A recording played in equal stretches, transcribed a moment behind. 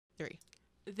3.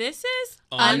 This is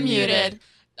Unmuted.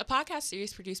 A podcast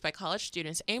series produced by college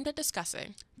students aimed at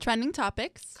discussing Trending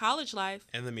topics. College Life.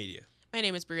 And the media. My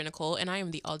name is Bria Nicole, and I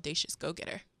am the audacious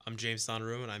go-getter. I'm James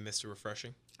Donroom, and I'm Mr.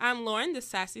 Refreshing. I'm Lauren, the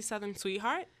sassy Southern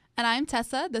sweetheart. And I'm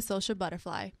Tessa, the social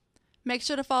butterfly. Make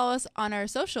sure to follow us on our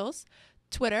socials,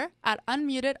 Twitter at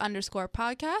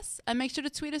unmuted_podcasts, and make sure to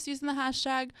tweet us using the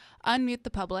hashtag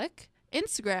unmutethepublic,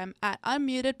 Instagram at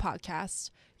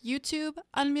unmutedpodcast, YouTube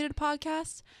unmuted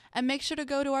podcast, and make sure to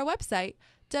go to our website,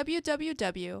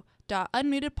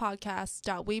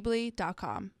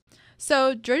 www.unmutedpodcast.weebly.com.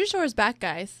 So Jersey Shore is back,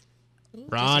 guys. Ooh,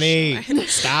 Ronnie, Jersey Shore.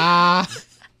 stop.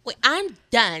 Wait, I'm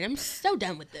done. I'm so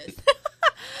done with this.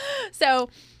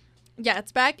 So, yeah,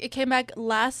 it's back. It came back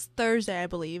last Thursday, I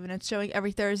believe, and it's showing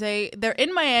every Thursday. They're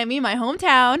in Miami, my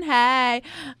hometown. Hey.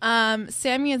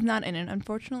 Sammy is not in it,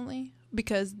 unfortunately,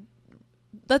 because,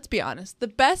 let's be honest, the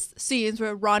best scenes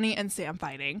were Ronnie and Sam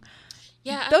fighting.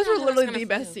 Yeah, Those were literally the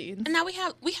best scenes. And now we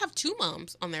have two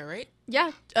moms on there, right? Yeah,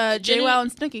 Jenny- JWoww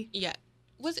and Snooki. Yeah.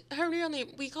 Was it her real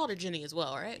name? We called her Jenny as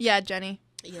well, right? Yeah, Jenny.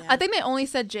 Yeah. I think they only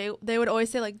said J. They would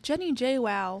always say, like, Jenny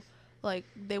JWoww. Like,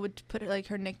 they would put, like,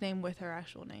 her nickname with her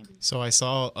actual name. So I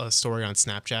saw a story on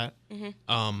Snapchat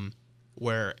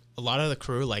where a lot of the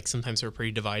crew, like, sometimes were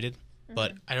pretty divided.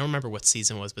 But I don't remember what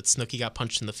season it was, but Snooki got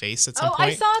punched in the face at some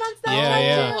point. I saw it on Snapchat,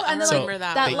 Yeah. too. I And then, remember like,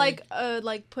 that that one.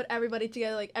 like, put everybody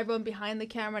together, like, everyone behind the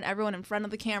camera and everyone in front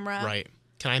of the camera. Right.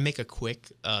 Can I make a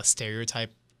quick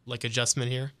stereotype, like,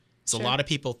 adjustment here? So Sure. a lot of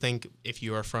people think if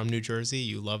you are from New Jersey,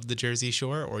 you love the Jersey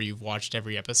Shore or you've watched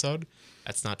every episode.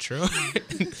 That's not true.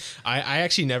 I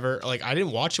actually never, like, I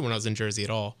didn't watch it when I was in Jersey at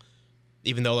all,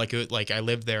 even though, I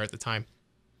lived there at the time.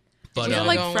 But Was it,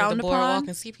 like, Go on frowned the boardwalk upon?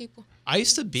 and see people. I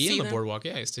used to be See in the them? boardwalk.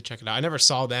 Yeah, I used to check it out. I never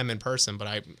saw them in person, but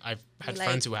I've had Like,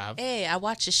 friends who have. Hey, I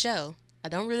watched the show. I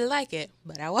don't really like it,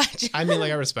 but I watch it. I mean,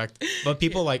 like, I respect. But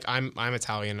people, like, I'm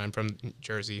Italian. I'm from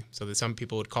Jersey. So that some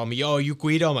people would call me, yo, you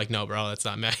Guido. I'm like, no, bro, that's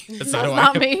not me. That's not who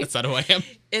not I am. me. That's not who I am.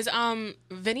 Is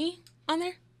Vinny on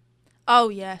there? Oh,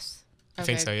 yes. I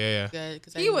think so, yeah. Good,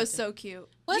 'cause I He didn't was see- so cute.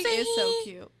 Wasn't he is so he?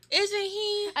 cute. Isn't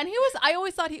he? And I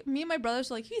always thought me and my brothers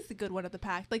were like, he's the good one of the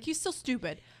pack. Like, he's still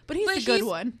stupid, but he's But the good he's-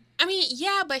 one. I mean,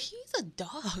 yeah, but he's a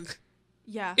dog.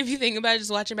 Yeah. If you think about it,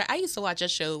 just watching back. I used to watch that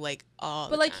show like all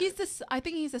But, the like, time. I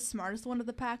think he's the smartest one of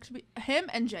the pack. Him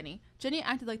and Jenny. Jenny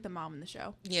acted like the mom in the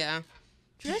show. Yeah.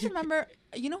 Do you guys remember,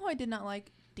 you know who I did not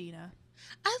like? Dina.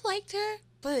 I liked her,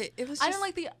 but it was just... I don't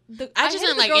like the I just hated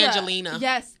didn't the like girl that- Angelina.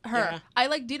 Yes, her. Yeah. I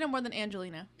like Dina more than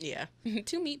Angelina. Yeah.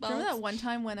 Two meatballs. Remember that one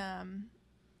time when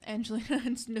Angelina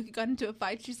and Snooki got into a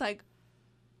fight? She's like,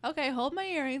 okay, hold my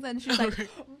earrings. And she's like,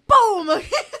 boom! in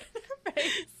her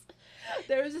face.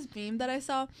 There was this meme that I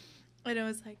saw, and it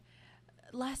was like,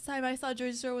 last time I saw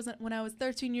Jersey Shore was when I was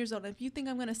 13 years old. If you think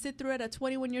I'm going to sit through it at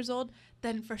 21 years old,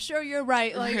 then for sure you're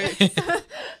right. Like,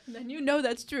 then you know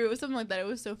that's true. Something like that. It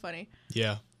was so funny.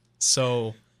 Yeah.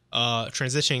 So,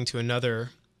 transitioning to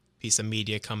another piece of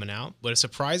media coming out, but a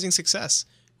surprising success.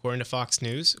 According to Fox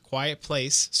News, Quiet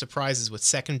Place surprises with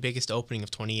second biggest opening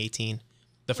of 2018.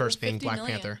 The first being 50 Black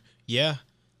million. Panther. Yeah,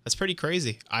 that's pretty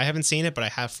crazy. I haven't seen it, but I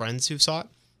have friends who saw it,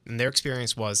 and their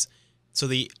experience was, so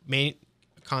the main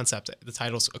concept, the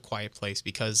title's A Quiet Place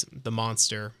because the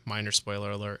monster, minor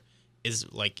spoiler alert,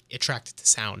 is like attracted to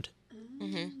sound.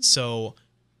 Mm-hmm. So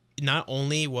not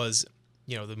only was,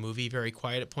 the movie very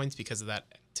quiet at points because of that,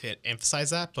 to emphasize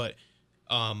that, but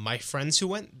my friends who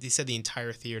went, they said the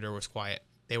entire theater was quiet.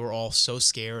 They were all so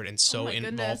scared and so my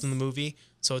involved goodness. in the movie.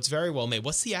 So it's very well made.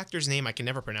 What's the actor's name? I can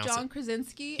never pronounce John it.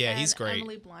 Krasinski Yeah, and he's great.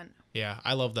 Emily Blunt. Yeah,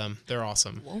 I love them. They're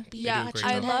awesome. Won't be Yeah, do a great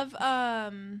I job.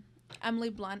 love Emily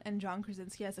Blunt and John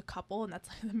Krasinski as a couple, and that's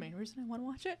like the main reason I want to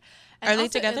watch it. And Are they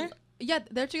also together? Yeah,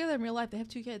 they're together in real life. They have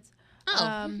 2 kids.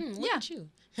 Oh, look yeah. at you.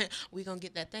 We gonna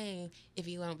get that thing if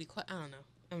you want to be quiet. I don't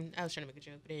know. I was trying to make a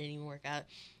joke, but it didn't even work out.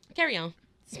 Carry on.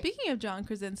 Speaking of John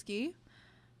Krasinski,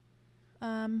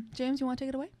 James, you want to take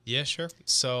it away? Yeah, sure.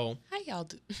 So How y'all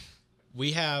do?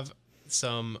 we have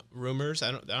some rumors.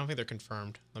 I don't think they're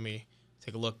confirmed. Let me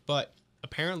take a look. But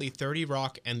apparently 30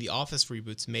 Rock and The Office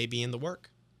reboots may be in the work.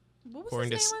 What was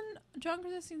According his to name on John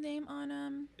Krasinski's name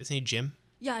on Isn't he Jim?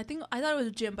 Yeah, I thought it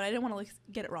was Jim, but I didn't want to like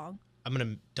get it wrong. I'm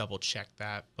going to double check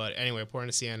that. But anyway,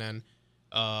 according to CNN,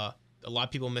 a lot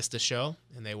of people missed the show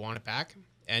and they want it back.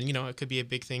 And, it could be a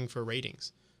big thing for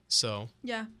ratings. So,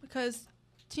 Yeah, because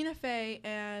Tina Fey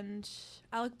and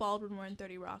Alec Baldwin were in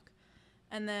 30 Rock,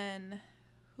 and then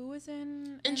who was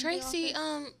in? And The Tracy,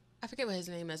 Office? I forget what his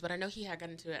name is, but I know he had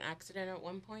gotten into an accident at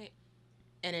one point,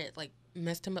 and it like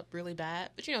messed him up really bad.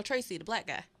 But Tracy, the black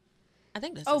guy, I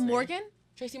think that's. Oh, his name. Morgan.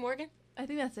 Tracy Morgan. I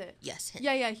think that's it. Yes. Him.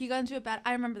 Yeah, he got into it bad.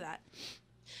 I remember that.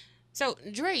 So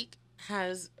Drake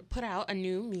has put out a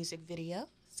new music video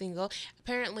single.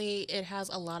 Apparently, it has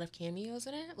a lot of cameos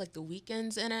in it, like The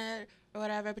Weeknd's in it or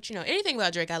whatever. But anything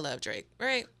about Drake, I love Drake,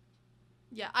 right?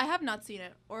 Yeah, I have not seen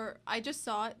it, or I just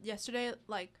saw it yesterday,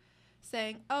 like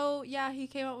saying, "Oh yeah, he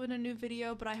came out with a new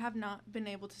video," but I have not been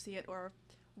able to see it or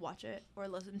watch it or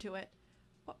listen to it.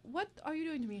 What are you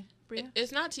doing to me, Bria?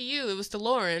 It's not to you. It was to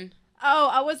Lauren. Oh,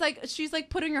 I was like, she's like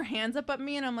putting her hands up at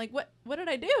me, and I'm like, what did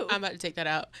I do? I'm about to take that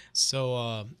out.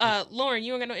 So, Lauren,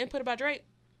 you ain't got no input about Drake?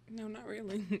 No, not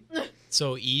really.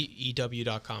 so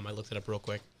EW.com, I looked it up real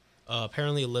quick.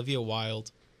 Apparently, Olivia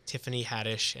Wilde, Tiffany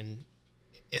Haddish, and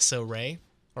Issa Rae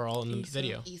are all in the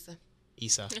video. Issa.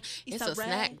 Issa. It's Issa a Rae.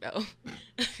 snack, though.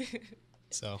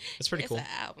 So, it's pretty It's cool. an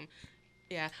album.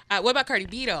 Yeah. What about Cardi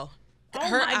B, though? Oh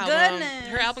my goodness.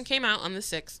 Her album came out on the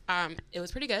 6th. It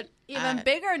was pretty good. Even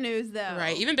bigger news, though.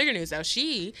 Right. Even bigger news, though.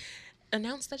 She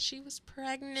announced that she was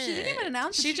pregnant. She didn't even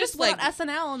announce it. She She just, just went on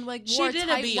SNL and like wore a did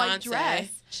tight a white Beyonce. dress.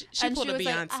 She And pulled a was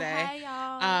like, Beyonce. "Hi,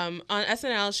 y'all." On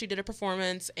SNL, she did a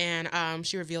performance, and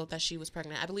she revealed that she was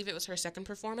pregnant. I believe it was her second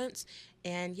performance.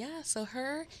 And yeah, so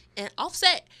her and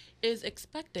Offset is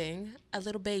expecting a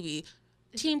little baby.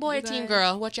 Teen boy you or teen guys-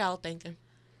 girl? What y'all thinking?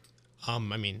 I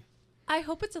mean, I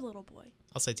hope it's a little boy.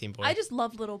 I'll say teen boy. I just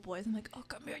love little boys. I'm like, oh,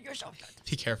 come here, you're so good.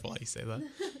 Be careful how you say that.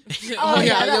 Oh,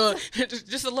 yeah,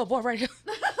 just a little boy right here.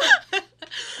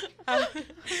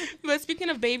 But speaking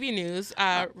of baby news,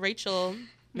 Rachel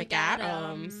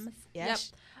McAdams.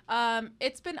 Yes. Yep.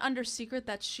 It's been under secret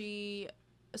that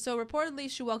so reportedly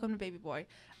she welcomed a baby boy,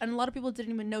 and a lot of people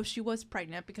didn't even know she was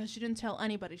pregnant because she didn't tell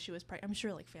anybody she was pregnant. I'm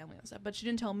sure like family and stuff, but she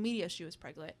didn't tell media she was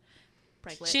pregnant.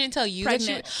 She didn't tell you that she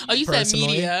Pregnant. was. Oh, you said Personally?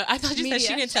 media. I thought you said she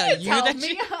Media. didn't tell you that me.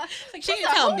 she. Like she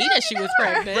didn't tell me that she was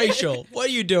pregnant. Rachel, what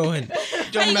are you doing? How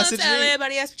Don't you message gonna tell me.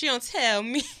 everybody else, but you don't tell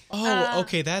me? Oh,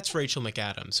 okay, that's Rachel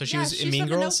McAdams. So she was in she's Mean from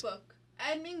The Girls? Notebook.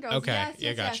 And Mean Girls. Okay, Yes, yeah,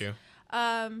 yes, got yes.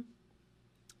 you.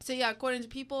 So yeah, according to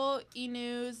People, E!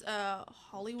 News,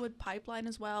 Hollywood Pipeline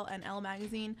as well, and Elle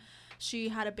Magazine, she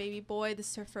had a baby boy. This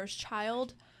is her first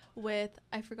child with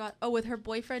with her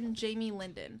boyfriend Jamie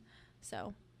Linden.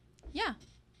 So, yeah.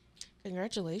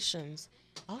 Congratulations.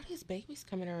 All these babies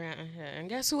coming around here. And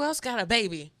guess who else got a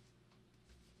baby?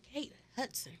 Kate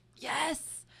Hudson.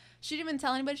 Yes. She didn't even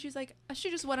tell anybody. She was like,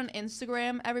 she just went on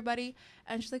Instagram, everybody,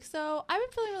 and she's like, so I've been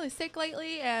feeling really sick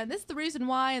lately, and this is the reason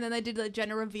why. And then they did the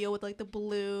gender reveal with like the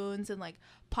balloons and like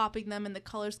popping them, and the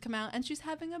colors come out, and she's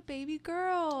having a baby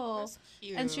girl. That's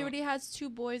cute. And she already has 2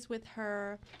 boys with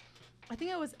her. I think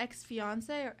it was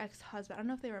ex-fiance or ex-husband. I don't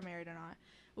know if they were married or not.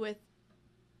 With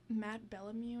Matt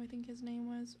Bellamy, I think his name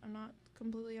was. I'm not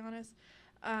completely honest.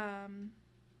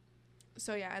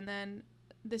 So yeah, and then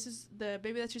this is the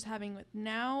baby that she's having with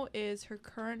now is her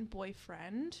current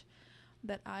boyfriend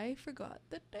that I forgot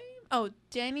the name. Oh,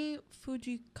 Danny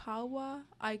Fujikawa.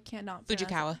 I cannot pronounce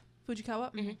Fujikawa. it.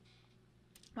 Fujikawa? Mhm.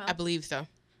 Wow. I believe so.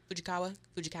 Fujikawa.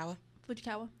 Fujikawa.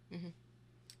 Mhm.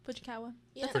 Fujikawa.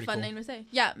 Yeah. That's a Pretty fun cool. name to say.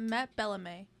 Yeah, Matt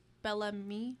Bellamy.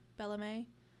 Bellamy.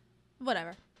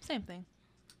 Whatever. Same thing.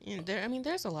 Yeah,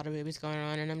 there's a lot of babies going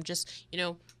on, and I'm just,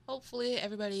 hopefully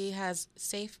everybody has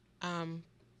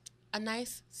a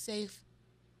nice, safe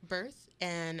birth,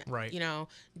 and Right.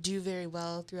 do very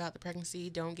well throughout the pregnancy.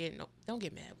 Don't get mad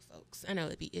with folks. I know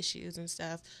it'd be issues and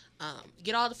stuff.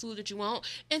 Get all the food that you want.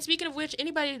 And speaking of which,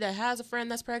 anybody that has a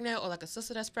friend that's pregnant or like a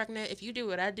sister that's pregnant, if you do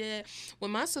what I did when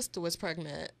my sister was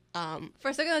pregnant, For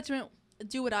a second, I thought you meant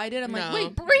do what I did. I'm like, No,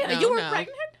 wait, Bria, no, you were no.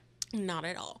 pregnant? not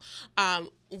at all.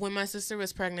 When my sister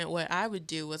was pregnant, what I would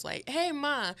do was like, hey,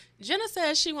 Ma, Jenna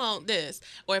says she want this.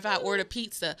 Or if I order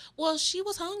pizza, well, she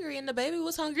was hungry and the baby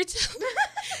was hungry too.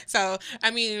 So,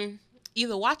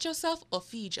 either watch yourself or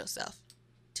feed yourself.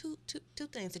 Two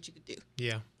things that you could do.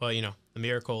 Yeah. Well, the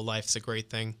miracle of life is a great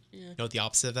thing. Yeah. You know what the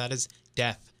opposite of that is?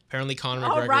 Death. Apparently, Conor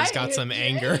All McGregor's right. got some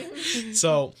anger.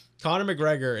 So, Conor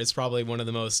McGregor is probably one of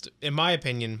the most, in my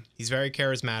opinion, he's very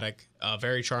charismatic, a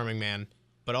very charming man,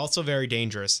 but also very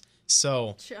dangerous.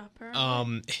 So, Chopper.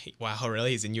 wow,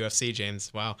 really? He's in UFC,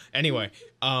 James. Wow. Anyway,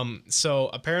 so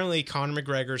apparently Conor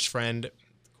McGregor's friend,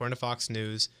 according to Fox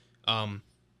News,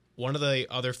 one of the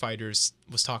other fighters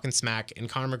was talking smack, and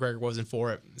Conor McGregor wasn't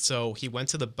for it. So he went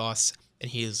to the bus, and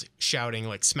he is shouting,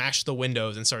 like, smash the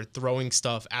windows, and started throwing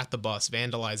stuff at the bus,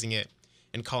 vandalizing it,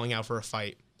 and calling out for a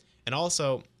fight. And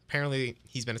also, apparently,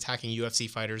 he's been attacking UFC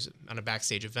fighters on a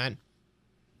backstage event.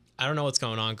 I don't know what's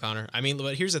going on, Conor.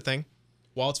 But here's the thing.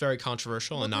 While it's very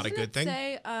controversial and not a good thing.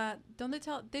 Don't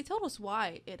they told us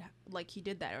why he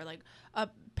did that, or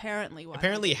apparently why.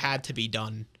 Apparently, it had to be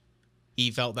done. He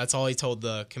felt that's all he told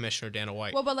the commissioner, Dana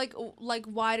White. Well, but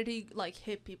why did he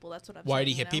hit people? That's what I'm saying. Why did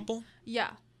he hit people?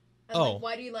 Yeah. And, Oh. like,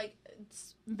 why do you like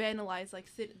vandalize like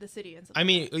the city and stuff? I like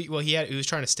mean, that? well, he was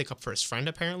trying to stick up for his friend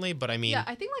apparently, but I mean, Yeah,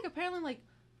 I think like apparently like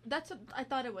that's what I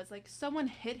thought it was, like someone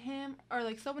hit him or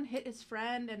like someone hit his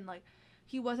friend and like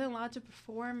he wasn't allowed to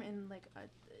perform in like a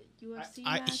UFC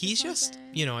match. he's or just,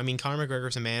 something. I mean, Conor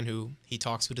McGregor's a man who he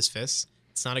talks with his fists.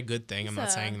 It's not a good thing. I'm He's not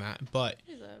a- saying that, but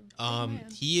He's a big man.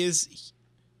 he is.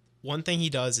 One thing he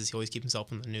does is he always keeps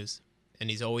himself in the news, and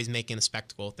he's always making a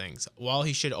spectacle of things. While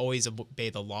he should always obey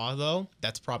the law, though,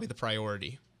 that's probably the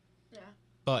priority. Yeah.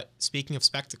 But speaking of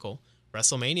spectacle,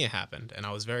 WrestleMania happened, and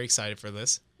I was very excited for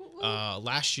this.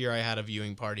 Last year I had a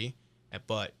viewing party,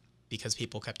 but because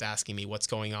people kept asking me what's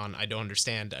going on, I don't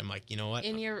understand. I'm like, you know what?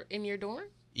 In your dorm?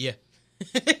 Yeah.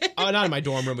 Oh, not in my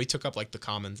dorm room. We took up like the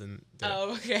commons and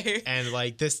Okay. and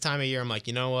like this time of year, I'm like,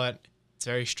 you know what? It's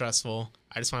very stressful.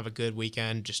 I just want to have a good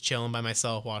weekend, just chilling by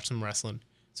myself, watch some wrestling,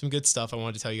 some good stuff. I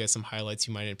wanted to tell you guys some highlights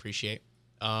you might appreciate.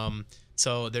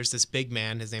 So there's this big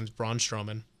man. His name's Braun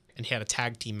Strowman, and he had a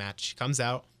tag team match. He comes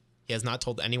out. He has not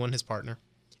told anyone his partner,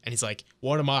 and he's like,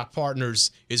 "One of my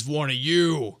partners is one of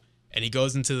you." And he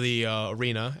goes into the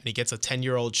arena, and he gets a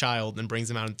 10-year-old child and brings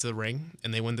him out into the ring,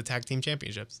 and they win the tag team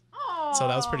championships. So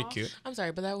that was pretty cute. I'm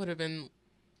sorry, but that would have been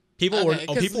People Okay,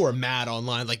 'cause- people were mad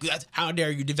online, like, how dare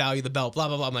you devalue the belt, blah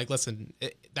blah blah. I'm like, listen,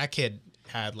 that kid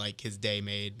had like his day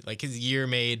made, like his year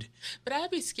made. But I'd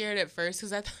be scared at first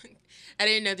because I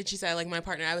didn't know that you said like my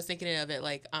partner. I was thinking of it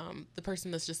like the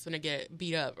person that's just gonna get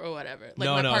beat up or whatever. Like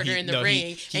No, my no, partner he- in the no, he-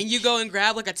 ring, he- and you go and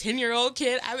grab like a 10-year-old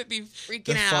kid. I would be freaking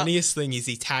The out. funniest thing is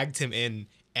he tagged him in,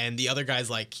 and the other guy's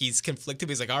like, he's conflicted.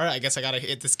 He's like, all right, I guess I gotta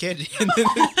hit this kid.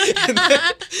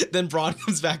 Then Braun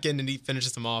comes back in and he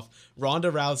finishes him off.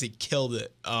 Ronda Rousey killed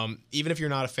it. Even if you're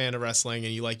not a fan of wrestling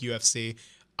and you like UFC,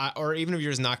 or even if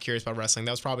you're just not curious about wrestling,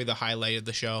 that was probably the highlight of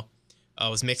the show. It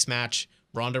was mixed match.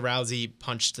 Ronda Rousey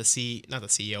punched not the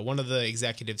CEO, one of the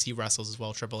executives. He wrestles as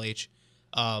well, Triple H.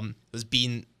 Was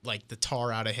beating like the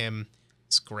tar out of him.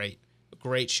 It's great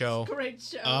show. Great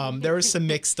show. There was some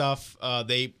mixed stuff.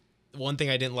 One thing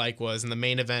I didn't like was in the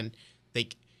main event,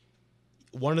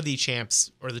 one of the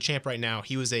champs, or the champ right now,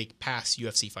 he was a past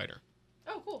UFC fighter.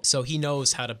 Oh, cool. So he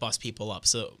knows how to bust people up.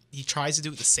 So he tries to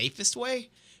do it the safest way,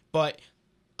 but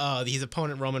his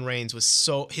opponent, Roman Reigns,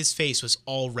 his face was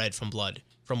all red from blood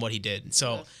from what he did.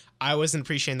 So I wasn't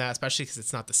appreciating that, especially because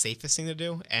it's not the safest thing to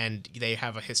do, and they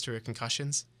have a history of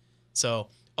concussions. So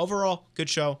overall, good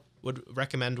show. Would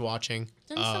recommend watching.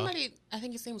 Didn't somebody? I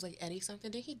think his name was like Eddie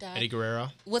something. Did he die? Eddie Guerrero.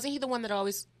 Wasn't he the one that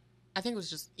always? I think it was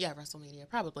just WrestleMania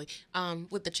probably.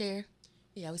 With the chair.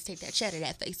 Yeah, I always take that chair to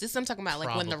that face. This I'm talking about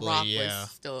like when The Probably, Rock yeah. was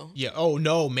still. Yeah. Oh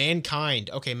no, Mankind.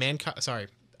 Okay, Mankind. Sorry.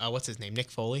 What's his name? Mick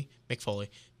Foley. Mick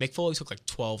Foley took like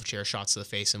 12 chair shots to the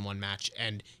face in one match,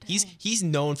 and he's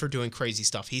known for doing crazy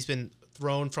stuff. He's been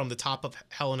thrown from the top of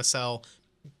Hell in a Cell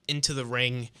into the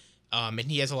ring, and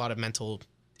he has a lot of mental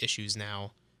issues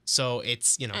now. So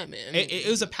it's I mean, it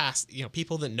was a past.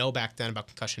 People didn't know back then about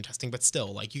concussion testing, but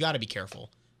still, like, you got to be careful.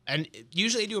 And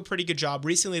usually they do a pretty good job.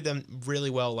 Recently, they've done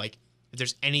really well. Like, if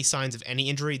there's any signs of any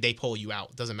injury, they pull you out.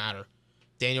 It doesn't matter.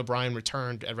 Daniel Bryan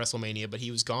returned at WrestleMania, but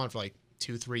he was gone for like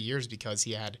 2-3 years because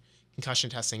he had concussion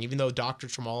testing. Even though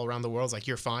doctors from all around the world's like,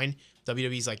 you're fine,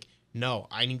 WWE's like, no,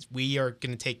 we are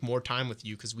going to take more time with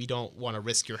you because we don't want to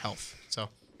risk your health. So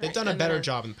they've done a And better then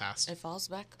job in the past. It falls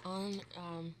back on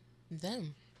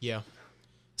them. Yeah.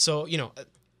 So,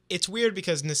 it's weird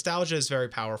because nostalgia is very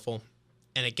powerful,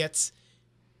 and it gets,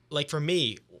 like, for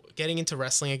me, getting into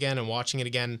wrestling again and watching it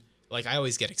again, like, I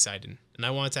always get excited. And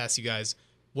I wanted to ask you guys,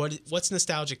 what's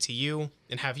nostalgic to you,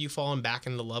 and have you fallen back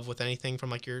into love with anything from,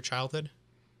 like, your childhood?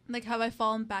 Like, have I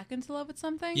fallen back into love with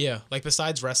something? Yeah, like,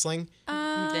 besides wrestling?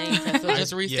 Thanks. So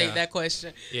just restate Yeah. that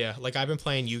question. Yeah, like, I've been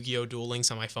playing Yu-Gi-Oh! Duel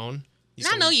Links on my phone.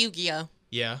 I know Yu-Gi-Oh.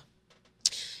 Yeah.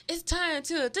 It's time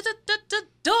to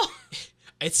do.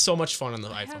 It's so much fun on the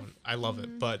iPhone. I love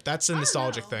it. But that's a I don't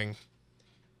nostalgic know. thing.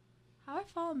 Have I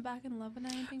fallen back in love with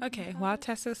anything? from Okay, childhood? while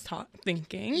Tessa's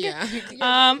thinking. Yeah.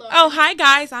 Oh, hi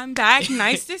guys, I'm back.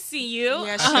 Nice to see you.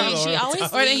 Yeah, she always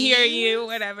or to hear leaves. you,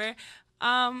 whatever.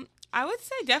 I would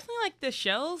say definitely like the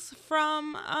shows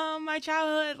from my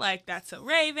childhood, like That's So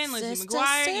Raven, Lizzie Sister,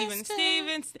 McGuire, Sister. Even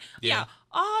Stevens. Yeah. Yeah,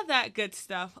 all that good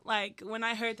stuff. Like when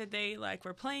I heard that they like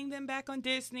were playing them back on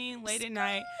Disney late at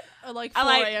night. Or like I 4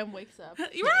 like- a.m. wakes up.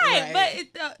 Right, Right.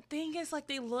 but the thing is, like,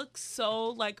 they look so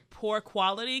like poor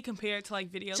quality compared to like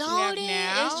videos we have Don't it?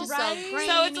 now. It's just Right? so grainy.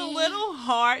 So it's a little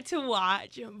hard to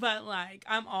watch, but like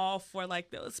I'm all for like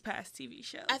those past TV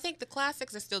shows. I think the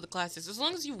classics are still the classics. As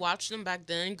long as you watch them back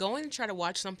then, going and try to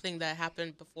watch something that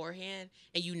happened beforehand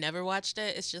and you never watched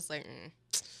it, it's just like,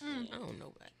 I don't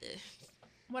know about this.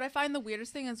 What I find the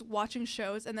weirdest thing is watching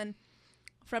shows and then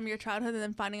from your childhood and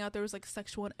then finding out there was like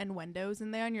sexual innuendos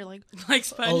in there, and you're like, Like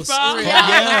Oh,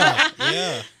 SpongeBob.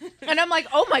 yeah. and I'm like,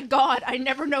 oh my god, I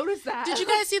never noticed that. Did you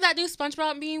guys see that new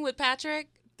SpongeBob meme with Patrick?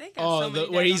 They got Oh, so many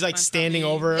where he's daggone like SpongeBob standing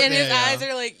memes. over, And his yeah. eyes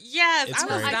are like, yes. It's I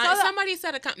was great. I saw that-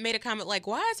 somebody made a comment like,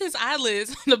 why is his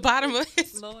eyelids on the bottom of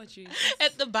his Lord Jesus.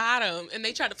 at the bottom? And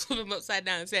they tried to flip him upside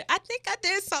down and said, I think I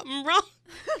did something wrong.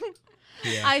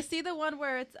 Yeah. I see the one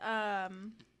where it's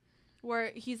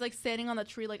where he's like standing on the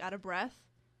tree like out of breath.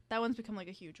 That one's become like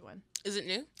a huge one. Is it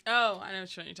new? Oh, I know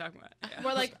which one you're talking about. Yeah.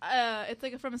 Where like it's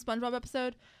like from a SpongeBob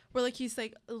episode where like he's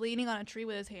like leaning on a tree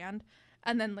with his hand,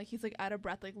 and then like he's like out of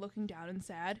breath, like looking down and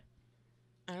sad.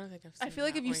 I don't think I've seen I feel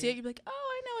like that if you one see it, yet. you'd be like, oh,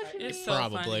 I know what you It's mean. so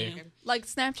Probably. funny. Like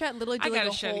Snapchat literally I did like gotta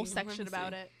a show whole you. section Let me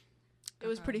about see. it. It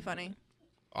was pretty funny.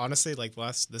 Honestly, like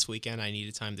this weekend, I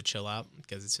needed time to chill out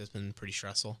because it's just been pretty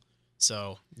stressful.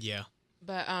 So yeah,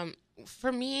 But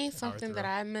for me, something that through.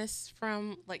 I miss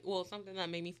from something that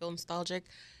made me feel nostalgic,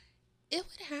 it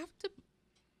would have to.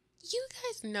 You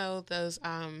guys know those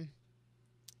oh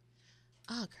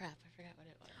crap, I forgot what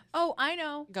it was. Oh, I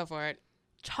know. Go for it.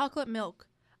 Chocolate milk.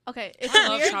 Okay, it's I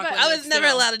love weird, chocolate but I milk was never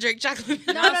still. allowed to drink chocolate.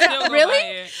 No, no, I'll no. still go Really? buy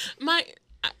it. My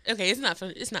okay, it's not for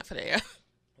the air.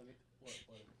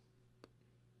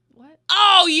 what?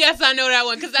 Oh yes, I know that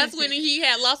one because that's when he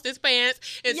had lost his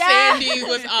pants and Yeah. Sandy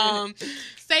was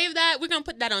save that. We're gonna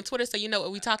put that on Twitter so you know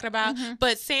what we're talking about.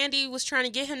 But Sandy was trying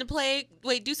to get him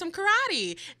to do some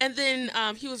karate, and then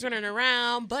he was running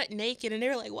around butt naked, and they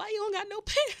were like, "Why you don't got no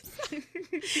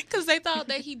pants?" Because they thought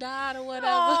that he died or whatever.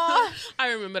 Aw.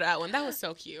 I remember that one. That was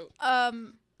so cute.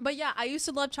 But yeah, I used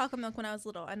to love chocolate milk when I was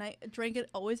little, and I drank it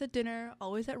always at dinner,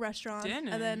 always at restaurants,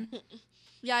 Dinner? and then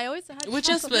yeah, I always had With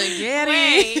your chocolate- spaghetti.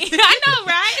 Wait. I know,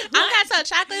 right? I got some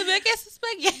chocolate milk and some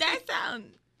spaghetti. That sounds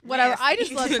Whatever. I nasty.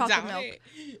 just love chocolate Stop milk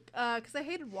it. because I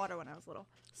hated water when I was little.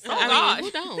 Oh, I mean, gosh.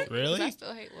 who don't? Really? 'Cause I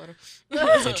still hate water.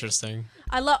 that's interesting.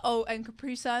 I love and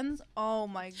Capri Suns. Oh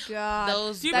my god,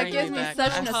 Those Do you that bring gives me me back.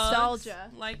 such Hugs,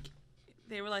 nostalgia. Like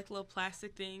they were like little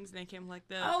plastic things, and they came like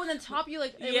the Oh, and then top you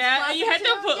like it yeah, was you had to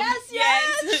plastic put too.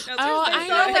 Yes. Those Oh, were so I I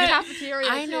know know the that- cafeteria.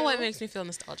 I know what too. makes me feel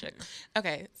nostalgic.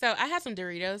 Okay, so I had some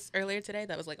Doritos earlier today.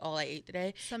 That was like all I ate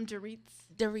today. Some Doritos.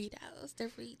 Doritos.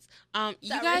 You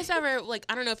Sorry. guys ever like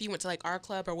I don't know if you went to like our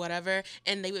club or whatever,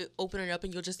 and they would open it up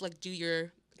and you'll just like do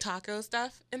your taco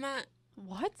stuff in that.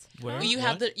 What? Where You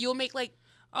have you'll make like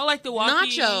Oh, like the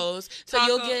walkie nachos. So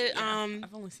you'll taco. get Yeah,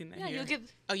 I've only seen that yeah here. you'll get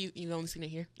you've only seen it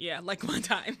here. Yeah, like one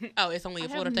time. Oh, it's only a I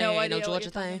have Florida no thing, idea no what Georgia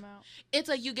you're talking thing. about. It's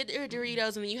like you get your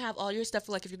Doritos and then you have all your stuff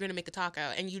for like if you're gonna make a taco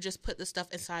and you just put the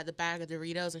stuff inside the bag of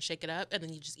Doritos and shake it up and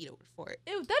then you just eat it for it.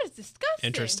 Ew, that is disgusting.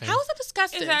 Interesting. How is that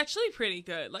disgusting? It's actually pretty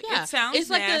good. Like Yeah, it sounds it's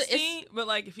like nasty, but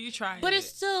like if you try But it, it's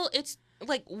still it's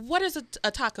like what is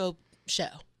a taco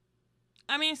shell?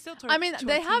 I mean, it's still. I mean,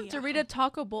 they have tortilla.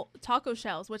 Dorito taco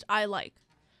shells, which I like.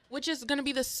 Which is gonna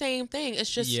be the same thing. It's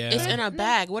just Yeah. it's in a No,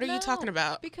 bag. What are you no, talking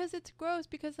about? Because it's gross.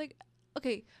 Because like,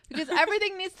 okay, because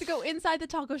everything needs to go inside the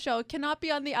taco shell. It cannot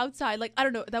be on the outside. Like I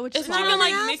don't know. That would just It's not even, even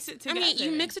like, like mix it I mean, you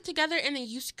together. mix it together and then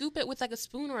you scoop it with like a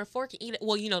spoon or a fork and eat it.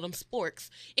 Well, you know them sporks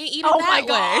and eat it Oh that my way.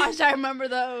 gosh, I remember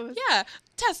those. Yeah,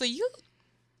 Tessa, you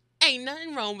ain't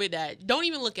nothing wrong with that. Don't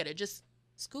even look at it. Just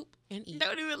scoop and eat.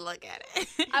 Don't even look at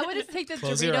it. I would just take the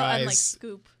Close Dorito your and like eyes.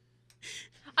 scoop.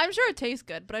 I'm sure it tastes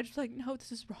good, but I just like no, this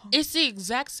is wrong. It's the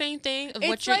exact same thing of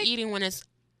what It's you're like- eating when it's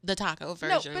the taco no,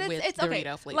 version but with it's Dorito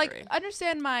okay. flavoring. Like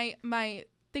understand my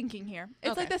thinking here.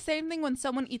 It's like Okay. the same thing when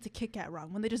someone eats a Kit Kat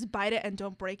wrong, when they just bite it and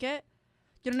don't break it.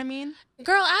 You know what I mean?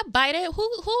 Girl, I bite it. Who?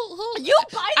 You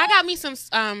bite I it? got me some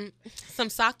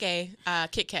sake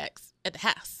Kit Kats at the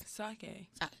house. Sake.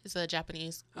 It's a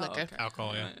Japanese liquor. okay.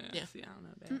 Alcohol, yeah. Yeah. See, I don't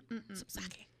know that. Some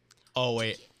sake. Oh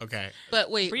wait, okay. But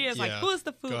wait, Bria's like, Yeah. who's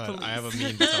the food Go ahead. police? I have a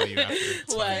meme to tell you after.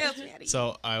 It's What? fine.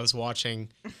 So I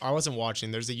wasn't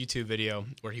watching. There's a YouTube video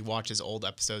where he watches old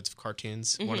episodes of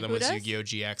cartoons. One of them Who was does? Yu-Gi-Oh!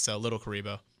 GX, Little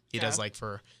Karibo. He does Oh. like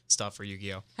for stuff for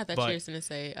Yu-Gi-Oh! I thought But- you were gonna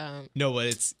say No, but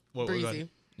it's what we're Breezy. going.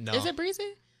 No. Is it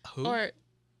Breezy Who? or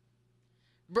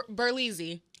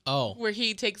Burleezy? Oh, Where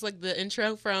he takes like the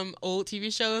intro from old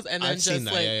TV shows and then I've seen just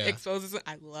that, like yeah, yeah. exposes it.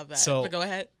 I love that. So- but go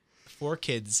ahead. for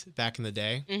kids back in the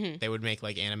day, Mhm. they would make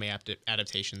like anime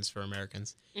adaptations for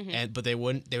Americans, Mhm. but they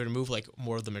would remove like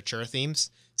more of the mature themes.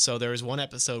 So there was one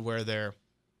episode where their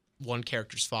one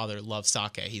character's father loves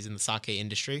sake. He's in the sake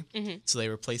industry, Mhm. so they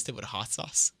replaced it with hot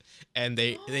sauce, and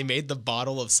they made the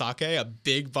bottle of sake a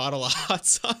big bottle of hot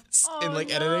sauce in Oh, like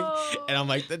editing, no. and I'm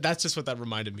like, that's just what that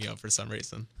reminded me of for some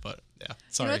reason. But yeah, You know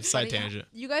sorry, what's side funny? tangent.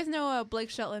 You guys know Blake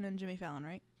Shelton and Jimmy Fallon,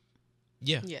 right?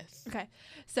 Yeah, Yes. Okay,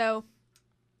 so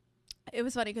it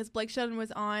was funny because Blake Shelton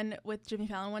was on with Jimmy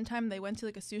Fallon one time. They went to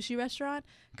like a sushi restaurant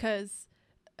because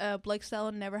Blake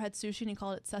Stallone never had sushi and he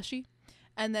called it sushi.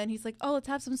 And then he's like, oh, let's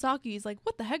have some sake. He's like,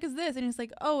 what the heck is this? And he's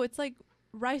like, oh, it's like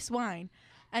rice wine.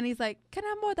 And he's like, can I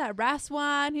have more of that rice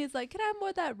wine? He's like, can I have more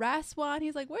of that rice wine?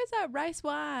 He's like, where's that rice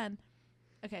wine?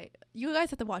 Okay, you guys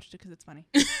have to watch it because it's funny.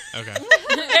 Okay.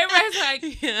 Everybody's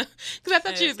like, Yeah, because I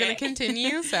thought she was gonna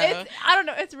continue. So I don't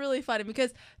know. It's really funny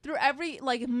because through every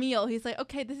like meal, he's like,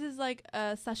 okay, this is like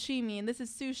a sashimi and this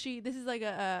is sushi. This is like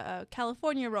a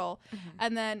California roll.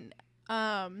 And then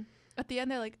at the end,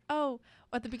 they're like, oh,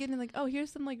 at the beginning, like, oh, here's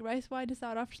some like rice wine to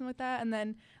start off or something like that. And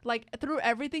then like through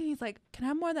everything, he's like, can I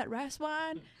have more of that rice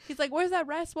wine? He's like, where's that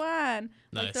rice wine?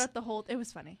 Like Nice. throughout the whole, it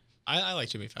was funny. I like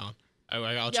Jimmy Fallon.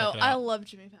 I'll check Yo, it I out. love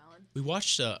Jimmy Fallon. We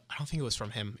watched. I don't think it was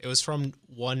from him. It was from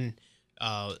one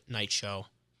night show.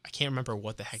 I can't remember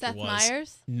what the heck Seth it was.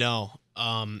 Meyers. No.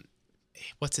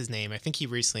 What's his name? I think he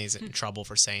recently is in trouble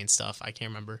for saying stuff. I can't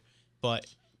remember. But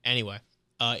anyway,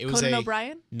 it was Conan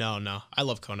O'Brien. No. I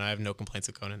love Conan. I have no complaints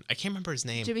with Conan. I can't remember his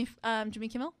name. Jimmy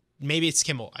Kimmel. Maybe it's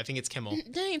Kimmel. I think it's Kimmel.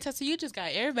 dang, Tessa, you just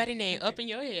got everybody name up in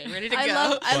your head, ready to I go.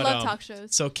 love But, talk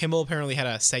shows. So Kimmel apparently had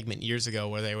a segment years ago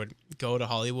where they would go to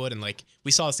Hollywood and like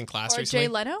we saw this in class Or recently.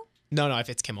 Jay Leno. No, if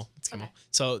it's Kimmel. It's Kimmel. Okay.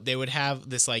 So they would have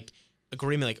this like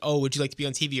agreement like, oh, would you like to be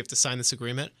on TV? You have to sign this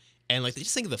agreement. And like they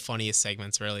just think of the funniest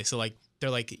segments really. So like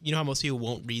they're like, you know how most people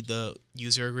won't read the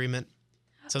user agreement?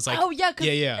 So it's like, oh yeah,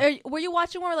 yeah. Were you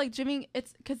watching where like Jimmy?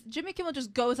 It's because Jimmy Kimmel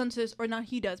just goes onto this, or not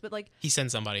he does, but like he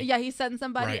sends somebody. yeah, he sends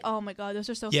somebody. Right. Oh my god, those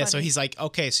are so Yeah, funny. so he's like,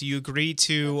 okay, so you agree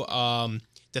to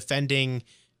defending,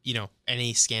 you know,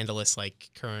 any scandalous like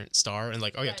current star, and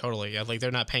like, oh yeah, Right. totally, yeah, like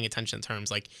they're not paying attention in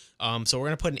terms like, so we're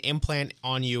gonna put an implant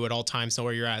on you at all times, know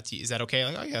where you're at. Is that okay?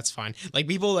 Like, oh yeah, that's fine. Like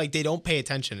people like they don't pay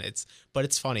attention. But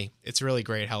it's funny. It's really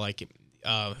great how like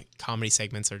comedy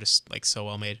segments are just like so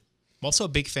well made. I'm also a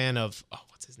big fan of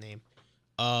what's his name?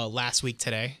 Last Week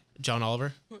Today, John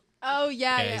Oliver. oh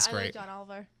yeah, Yeah, he's I great. like John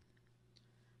Oliver.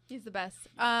 He's the best.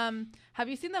 Have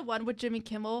you seen that one with Jimmy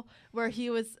Kimmel where he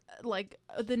was like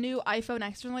the new iPhone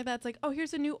X or something like that? It's like, oh,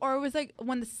 here's a new, or it was like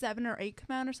when the 7 or 8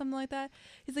 come out or something like that.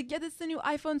 He's like, yeah, this is the new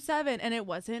iPhone 7, and it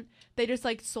wasn't. They just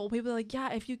like sold people like,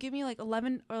 yeah, if you give me like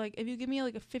 11 or like if you give me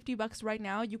like $50 right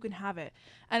now, you can have it.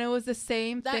 And it was the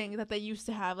same thing that they used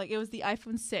to have. Like it was the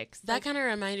iPhone 6. That Like, kind of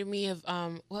reminded me of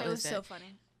what it was was it? so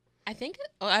funny. I think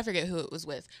I forget who it was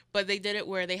with, but they did it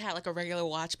where they had like a regular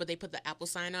watch, but they put the Apple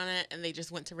sign on it, and they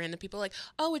just went to random people like,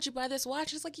 "Oh, would you buy this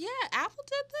watch?" It's like, "Yeah, Apple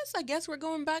did this. I guess we're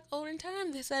going back older in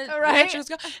time." They said, Right.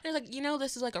 They're like,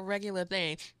 this is like a regular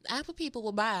thing. Apple people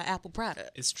will buy an Apple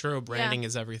product. It's true. Branding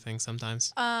is everything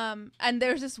sometimes. And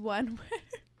there's this one where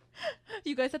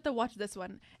you guys have to watch this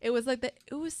one. It was like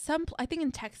it was I think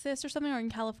in Texas or something, or in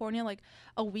California, like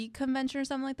a weed convention or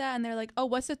something like that. And they're like, oh,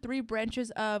 what's the 3 branches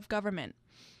of government?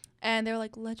 And they were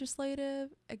like legislative,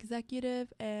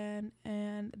 executive, and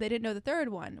they didn't know the third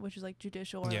one, which was like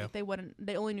judicial. Or Yeah. like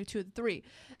they only knew 2 of the 3.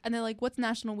 And they're like, what's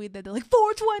national weed day? They're like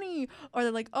 420. Or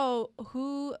they're like,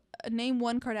 oh, name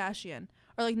one Kardashian.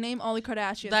 Or like name all the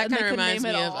Kardashians. That and they kind of couldn't reminds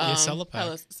name me it of all. Yeah,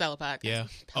 Celopac. Celopac. Yeah.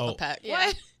 Celopac. Yeah.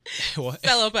 What? What?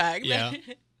 Celopac. Yeah.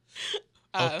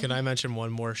 Can I mention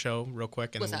one more show real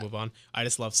quick and What's then we'll that? move on? I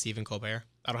just love Stephen Colbert.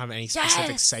 I don't have any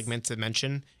specific Yes! segment to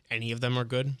mention. Any of them are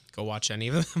good. Go watch any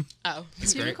of them. Oh.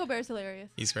 He's Stephen great. Colbert's hilarious.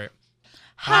 He's great.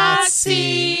 Hot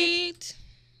seat.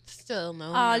 Still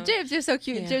no. Aw, no. James, you're so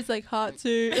cute. Yeah. James like hot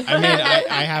seat. I mean,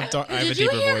 I have a Did you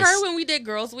deeper hear voice. her when we did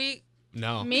Girls Week?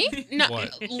 No. Me? No,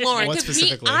 What? Lauren. What 'cause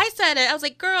specifically? I said it. I was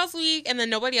like, Girls Week, and then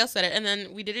nobody else said it. And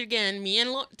then we did it again. Me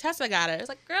and Tessa got it. It was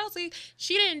like, Girls Week.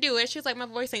 She didn't do it. She was like, my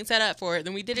voice ain't set up for it.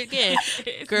 Then we did it again.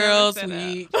 It's Girls never set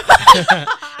up. Week.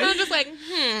 And I'm just like,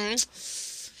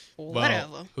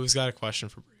 whatever. Well, who's got a question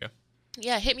for Bria?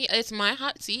 Yeah, hit me. It's my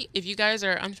hot seat. If you guys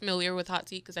are unfamiliar with hot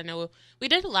seat, because I know we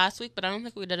did it last week, but I don't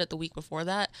think we did it the week before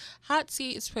that. Hot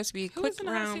seat is supposed to be a Who quick was in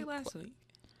the hot round. seat last week?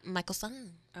 Michael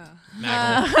Sun.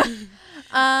 Magdalene.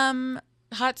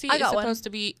 Hot seat I is got one. supposed to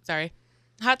be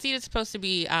Hot seat is supposed to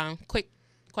be quick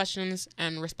questions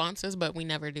and responses, but we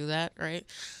never do that, right?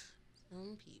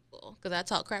 Some people, because I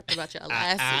talked crap about y'all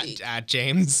last week. at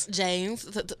James. James,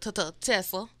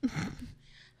 Tesla.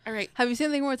 All right. Have you seen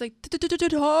the thing where it's like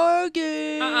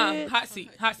Target? Hot seat.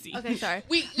 Hot seat. Okay, sorry.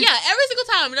 Every single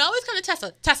time it always comes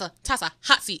to Tessa.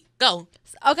 Hot seat. Go.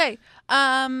 Okay.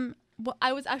 Well,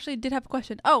 I did have a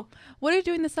question. Oh, what are you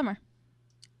doing this summer?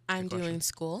 I'm question. doing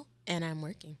school and I'm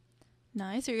working.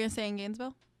 Nice. Are you gonna stay in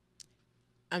Gainesville?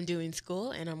 I'm doing school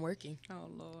and I'm working. Oh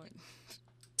Lord.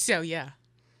 So yeah.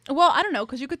 Well, I don't know,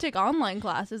 because you could take online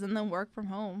classes and then work from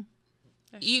home.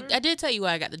 That's You, true. I did tell you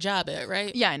where I got the job at,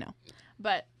 right? Yeah, I know.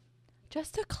 But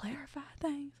just to clarify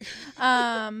things,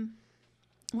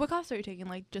 What class are you taking?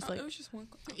 Like, just like. It was just one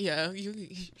question. Yeah, you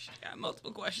Got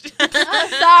multiple questions.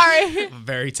 Sorry.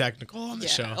 Very technical on the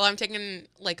yeah. show. Well, I'm taking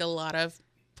like a lot of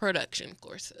production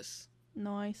courses.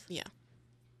 Nice.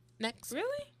 Next.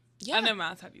 Really? Yeah. Oh, never mind.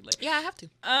 I'll tell you later. Yeah, I have to.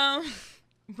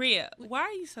 Rhea, why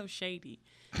are you so shady?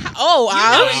 Oh, You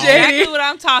know I'm exactly shady. what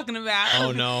I'm talking about.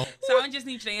 Oh no. So I just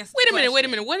need you to answer. Wait a the minute. Wait a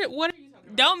question. minute. What are you talking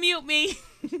about? Don't mute me.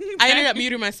 I ended up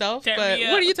muting myself, Turn but me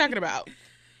what up. are you talking about?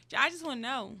 I just want to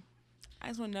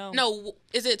know. No,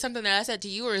 is it something that I said to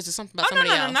you, or is it something about Oh, no,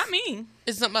 somebody no, else? no, not me.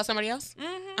 Is it something about somebody else?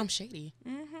 Mm-hmm. I'm shady.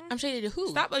 Mm-hmm. I'm shady to who?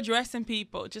 Stop addressing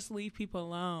people. Just leave people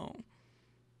alone.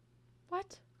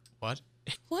 What? What?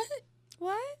 What?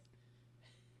 What?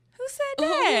 Who said Who,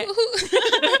 that? who said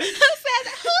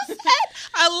that? Who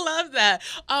said? I love that.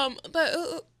 But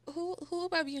who am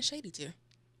I being shady to?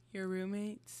 Your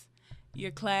roommates,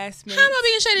 your classmates. How am I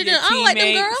being shady to? your I don't like them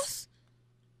teammates. girls.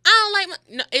 I don't like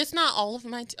my. No, it's not all of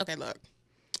my. Okay, look.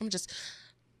 I'm just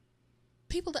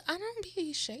people that I don't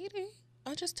be shady.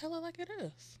 I just tell it like it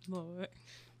is. Lord.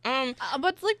 But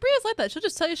like Bria's like that. She'll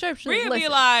just tell you straight. She'll Rhea be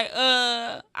listen. like,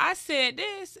 I said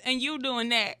this and you doing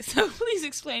that. So please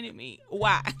explain to me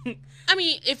why. I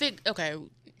mean, if it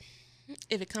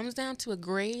comes down to a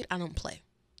grade, I don't play.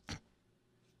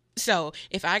 So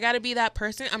if I gotta be that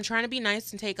person, I'm trying to be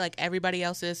nice and take like everybody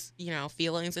else's,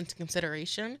 feelings into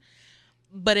consideration.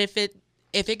 But if it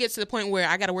gets to the point where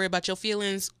I gotta worry about your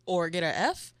feelings or get an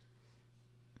F,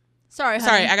 Sorry,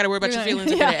 I gotta worry about You're your going-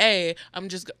 feelings or yeah. get an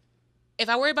A. If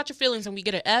I worry about your feelings and we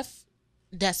get an F,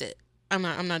 that's it. I'm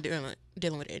not dealing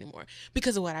with it anymore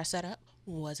because of what I set up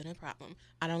wasn't a problem.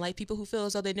 I don't like people who feel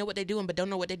as though they know what they're doing but don't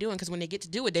know what they're doing because when they get to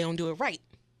do it, they don't do it right.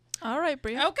 All right,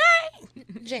 Bria.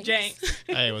 Okay. James.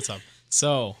 Hey, what's up?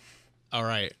 So, all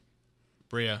right,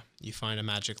 Bria, you find a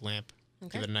magic lamp,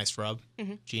 Okay. give it a nice rub.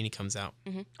 Genie comes out.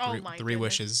 Oh Three, my three goodness.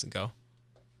 wishes, go.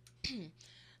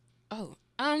 Oh,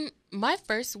 my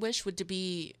first wish would to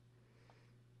be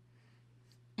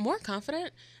more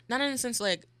confident. Not in the sense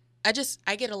like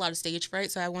I get a lot of stage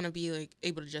fright, so I want to be like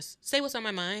able to just say what's on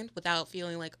my mind without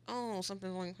feeling like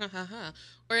something like ha ha ha.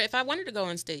 Or if I wanted to go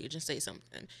on stage and say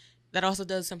something, that also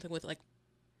does something with like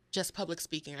just public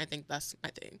speaking. I think that's my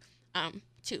thing.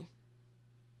 2,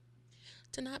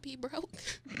 to not be broke,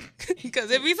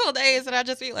 because if we sold days and I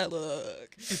just be like,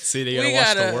 look. See, you We gotta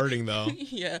watch gotta- the wording though.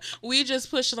 Yeah, we just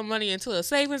push the money into a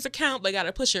savings account, but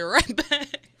gotta push it right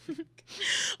back.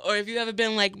 Or if you ever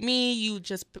been like me, you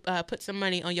just put some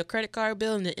money on your credit card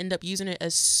bill and then end up using it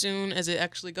as soon as it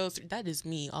actually goes through. That is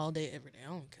me all day, every day. I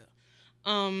don't care.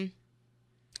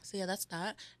 So yeah, that's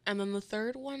that. And then the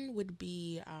third one would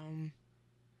be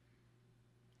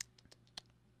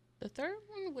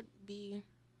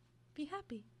Be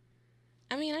happy.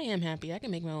 I mean, I am happy. I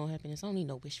can make my own happiness. I don't need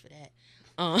no wish for that.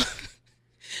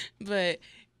 But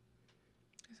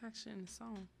It's actually in the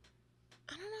song.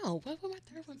 I don't know. What would my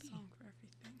third one be? Song for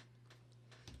everything.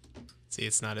 See,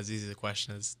 it's not as easy a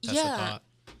question as Tessa Yeah. thought.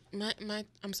 My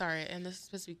I'm sorry, and this is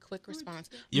supposed to be quick response.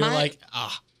 You were My- like,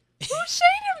 Who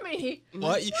shaded me?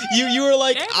 what? You were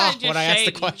like, Everybody just when I asked the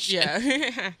shady. question.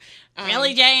 Yeah.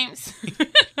 Really, James?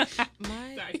 My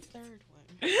Sorry. third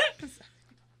one.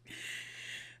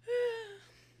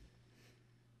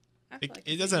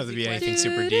 It doesn't have to be anything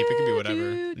super deep. It could be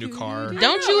whatever. New car. Don't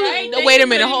know, you? right? No, wait a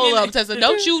minute. Wait a Hold minute. up, Tessa.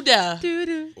 Don't you dare. Do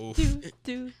do Oof. do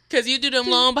do. Cause you do them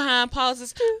long behind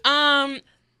pauses.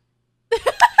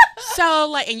 So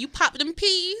like, and you pop them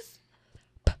peas.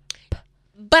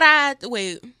 But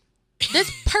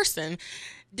this person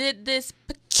did this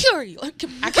peculiar. I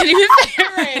can't even say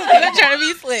it right. I'm trying to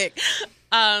be slick.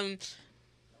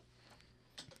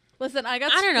 Listen, I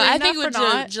got. I don't know. I think it would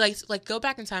not. just like go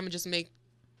back in time and just make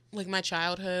like my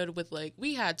childhood with like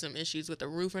we had some issues with the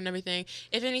roof and everything.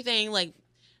 If anything, like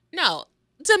no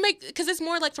to make because it's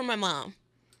more like for my mom.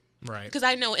 Right. Because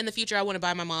I know in the future I want to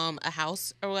buy my mom a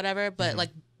house or whatever, but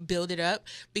like build it up.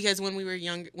 Because when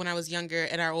I was younger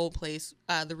at our old place,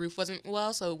 the roof wasn't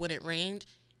well, so when it rained,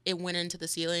 it went into the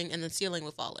ceiling and the ceiling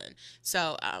would fall in.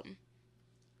 So I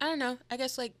don't know. I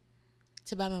guess like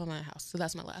to buy my mom a house. So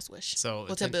that's my last wish. So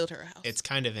to build her a house. It's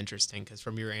kind of interesting because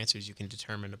from your answers, you can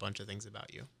determine a bunch of things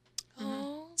about you.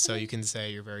 Oh, So you can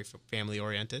say you're very family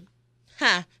oriented.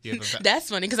 huh. You have a That's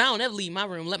funny because I don't ever leave my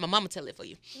room. Let my mama tell it for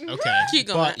you. okay, Keep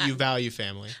going. but you value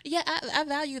family. Yeah, I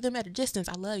value them at a distance.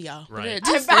 I love y'all. But Right. at a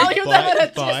I distance- value them at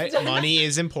a But distance. money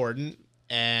is important,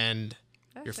 and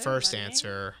your That's first everybody, ain't it?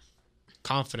 answer,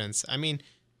 confidence. I mean,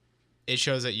 it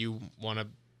shows that you want to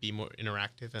be more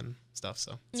interactive and stuff.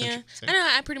 So it's Yeah, interesting. I know.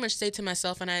 I pretty much say to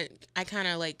myself, and I kind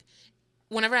of like,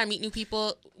 whenever I meet new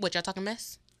people, what y'all talking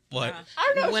mess? What?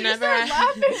 I don't know. Whenever she started I-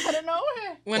 laughing out of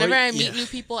nowhere. Whenever I meet yeah. new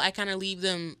people, I kind of leave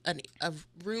them a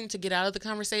room to get out of the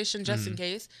conversation just in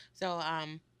case. So,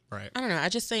 Right. I don't know. I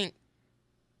just think,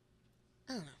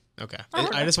 I don't know. Okay.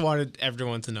 I just wanted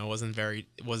everyone to know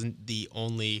it wasn't the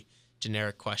only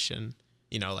generic question.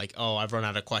 You know, like, oh, I've run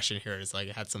out of question here. It's like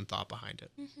it had some thought behind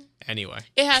it. Anyway.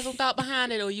 It has some thought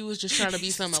behind it, or you was just trying to be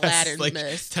some Aladdin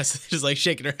mess. Tessa's just like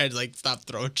shaking her head, like, stop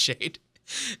throwing shade.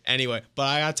 Anyway, but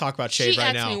I gotta talk about shade She right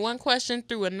asked now. me one question,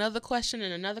 through another question,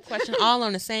 and another question, all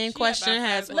on the same question. about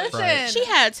Has five Listen, Right. She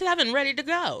had 7 ready to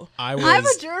go. I'm I'm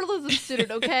a journalism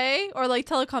student, okay? Or like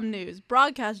telecom news,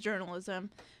 broadcast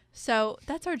journalism. So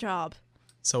that's our job.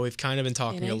 So we've kind of been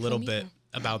talking a ain't little for me, bit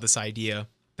about this idea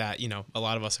that, you know, a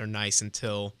lot of us are nice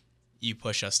until you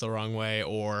push us the wrong way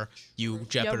or you You rub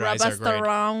jeopardize our us the grade.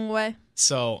 wrong way.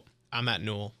 So I'm at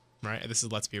Newell, right? This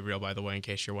is Let's Be Real, by the way, in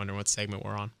case you're wondering what segment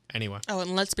we're on. Anyway. Oh,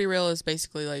 and let's be real is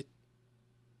basically like,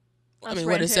 I Us mean,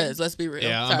 what it ranting. says. Let's be real.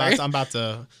 Yeah, Sorry. I'm about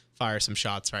to fire some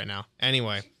shots right now.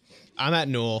 Anyway, I'm at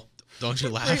Newell. Don't you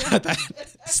laugh at that.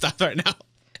 Stop right now.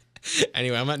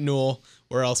 Anyway, I'm at Newell.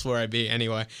 Where else would I be?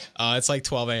 Anyway, it's like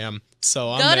 12 a.m. So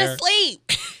I'm Go there. to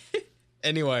sleep.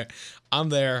 Anyway, I'm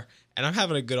there and I'm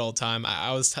having a good old time.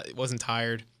 I wasn't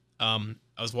tired. I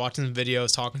was watching some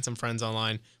videos, talking to some friends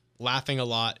online, laughing a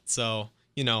lot. So,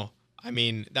 you know, I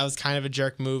mean, that was kind of a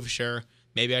jerk move, sure.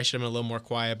 Maybe I should have been a little more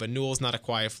quiet, but Newell's not a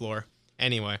quiet floor.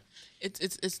 Anyway,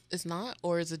 It's not,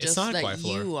 or is it It's just not a that quiet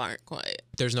floor. you aren't quiet?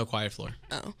 there's no quiet floor.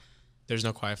 Oh, There's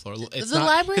no quiet floor. It's The not,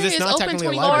 library 'cause it's is not open technically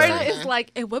a 24/7. Lauren library. is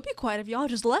like, it would be quiet if y'all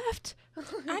just left.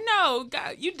 I know.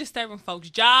 God, you disturbing folks'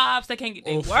 jobs. They can't get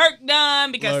their Oof. work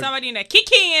done because Look. somebody in there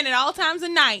kick in at all times of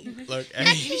night. Look,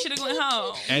 You should have went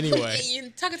home. anyway. you're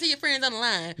talking to your friends on the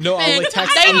line. No, I'm Man, like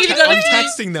they need to go to I'm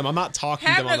sleep. texting them. I'm not talking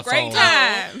to them Having on a the great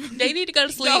phone. time. They need to go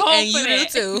to sleep, home and for you do that.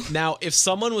 too. Now, if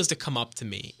someone was to come up to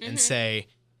me and say,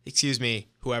 "Excuse me,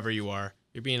 whoever you are,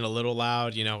 you're being a little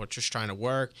loud. You know, we're just trying to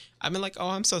work." I've been like, "Oh,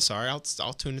 I'm so sorry. I'll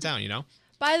tune it down." You know.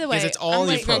 By the way, Because it's all I'm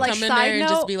you like gonna approach. come in side there and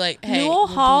just note, be like, "Hey, Newell you're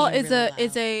Hall being is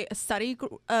really a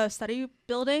loud." study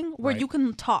building where Right. you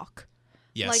can talk.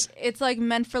 Yes. Like it's like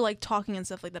meant for like talking and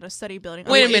stuff like that. A study building.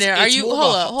 Wait a it's- minute. Are it's you more of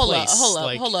hold a up, hold up, place, hold up,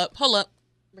 like- hold up.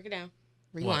 Break it down.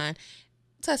 Rewind.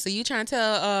 Tessa, you trying to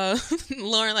tell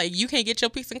Lauren like you can't get your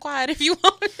peace and quiet if you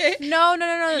want it? No.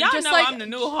 Y'all Just know like I'm the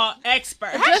Newell Hall expert.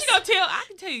 How Just- you gonna tell? I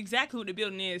can tell you exactly who the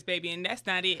building is, baby, and that's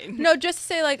not it. no, just to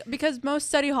say like because most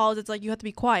study halls, it's like you have to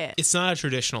be quiet. It's not a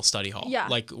traditional study hall, Yeah.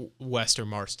 like West or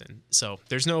Marston. So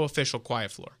there's no official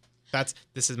quiet floor.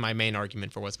 This is my main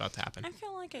argument for what's about to happen. I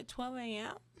feel like at 12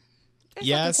 a.m. It's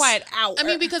Yes. like a quiet hour. I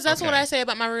mean, because that's what Okay. I say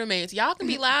about my roommates. Y'all can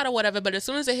be loud or whatever, but as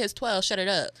soon as it hits 12, shut it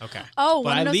up. Okay. Oh, but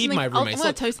wanna I know leave something? my I'm roommates. gonna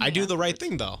Look, tell you I something do the right afterwards.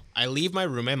 thing though. I leave my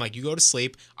roommate. I'm like, you go to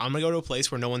sleep. I'm gonna go to a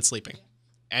place where no one's sleeping.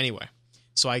 Anyway,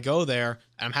 so I go there.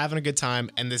 And I'm having a good time,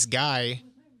 and this guy.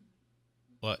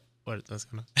 What? That's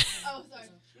gonna. Oh, sorry.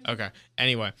 Okay.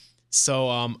 Anyway,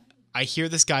 so I hear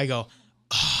this guy go,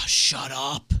 "Oh, shut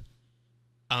up."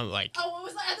 I'm like, Oh, what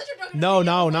was that? I thought you were talking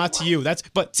no, not to you.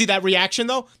 But see that reaction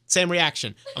though? Same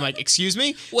reaction. I'm like, excuse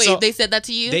me. Wait, So they said that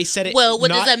to you? they said it. Well, what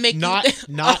not, does that make not,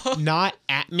 you? Not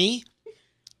at me.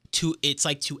 It's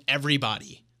like to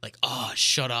everybody. Like, oh,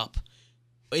 shut up.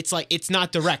 It's like it's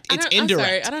not direct. It's indirect. I'm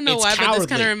sorry. I don't know It's why, but this kind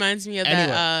cowardly. of reminds me of Anyway,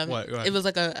 that. what? It was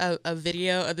like a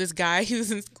video of this guy who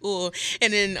was in school,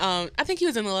 and then I think he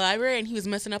was in the library and he was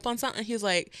messing up on something. He was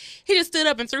like, he just stood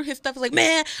up and threw his stuff. He was like,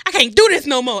 man, I can't do this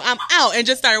no more. I'm out, and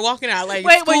just started walking out. Like,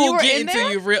 Wait, school when you were getting in to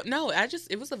there? you real. No,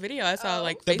 it was a video I saw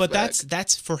like Facebook. But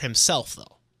that's for himself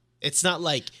though. It's not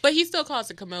like But he still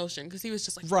caused a commotion because he was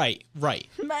just like, right.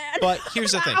 Man. But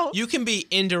here's the thing: Ow. you can be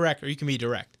indirect or you can be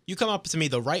direct. You come up to me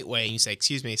the right way and you say,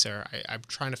 "Excuse me, sir. I'm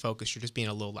trying to focus. You're just being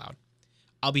a little loud."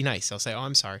 I'll be nice. I'll say, "Oh,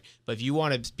 I'm sorry." But if you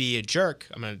want to be a jerk,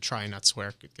 I'm gonna try and not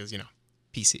swear because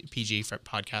PG for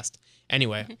podcast.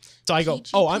 Anyway, so I go,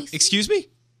 PG, "Oh, PC? excuse me."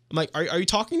 I'm like, "Are you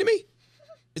talking to me?"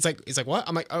 It's like what?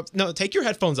 I'm like, "No, take your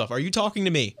headphones off. Are you talking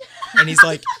to me?" And he's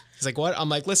like, "What?" I'm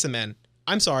like, "Listen, man.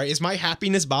 I'm sorry. Is my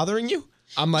happiness bothering you?"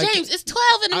 I'm like, James, it's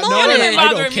 12 in the no, morning. It wasn't I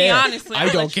don't bothering me, care. honestly. I I'll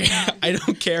don't let you care. know. I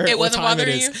don't care It what wasn't time it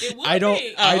bothering is. you? It would I don't.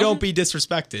 be. I Oh. don't be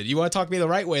disrespected. You want to talk to me the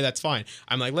right way? That's fine.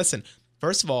 I'm like, listen.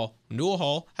 First of all, Newell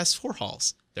Hall has 4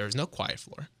 halls. There is no quiet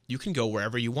floor. You can go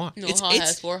wherever you want. Newell Hall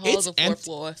has 4 halls or 4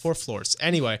 floors? 4 floors.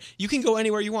 Anyway, you can go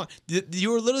anywhere you want.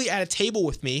 You are literally at a table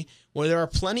with me where there are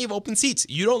plenty of open seats.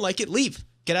 You don't like it? Leave.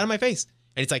 Get out of my face.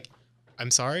 And it's like,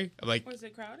 I'm sorry. I'm like, Was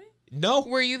it crowded? no.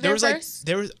 Were you There there was first?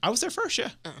 I was there first. Yeah.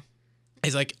 Oh.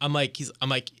 I'm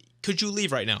like, could you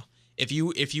leave right now? If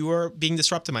you were being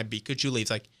disruptive, could you leave?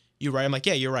 He's like, You right? I'm like,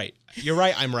 yeah, you're right. You're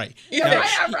right. I'm right. You're And-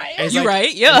 right, I'm right. and he's You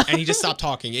right, yeah. And he just stopped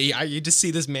talking. You just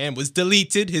see this man was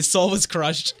deleted. His soul was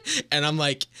crushed. And I'm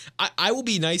like, I will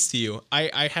be nice to you.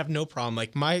 I have no problem.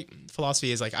 Like, my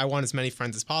philosophy is like, I want as many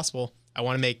friends as possible. I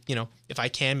want to make, if I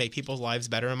can, make people's lives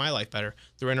better and my life better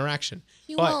through interaction.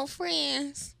 You But- want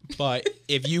friends? But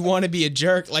if you want to be a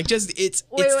jerk, like, just it's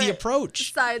the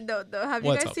approach. Side note, though, have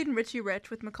What's you guys up? seen Richie Rich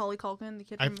with Macaulay Culkin, the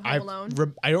kid from I Home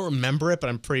Alone? I don't remember it, but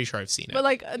I'm pretty sure I've seen it. But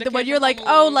like The when kid you're from like, Home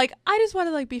oh, Alone. like I just want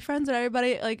to like be friends with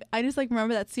everybody. Like I just like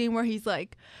remember that scene where he's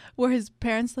like, where his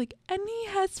parents like, and he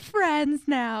has friends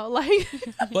now. Like,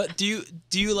 But do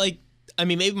you like? I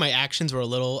mean, maybe my actions were a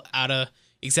little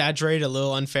exaggerated, a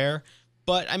little unfair.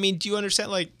 But I mean, do you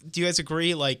understand? Like, do you guys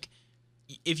agree? Like,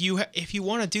 if you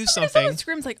want to do if something, someone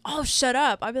screams like, oh, shut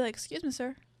up, I'd be like, excuse me,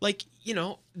 sir. like,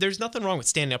 there's nothing wrong with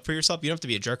standing up for yourself. You don't have to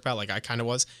be a jerk about it, like I kind of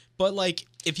was. But like,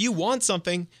 if you want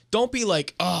something, don't be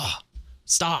like, oh,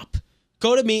 stop.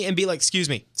 Go to me and be like, excuse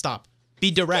me, stop. Be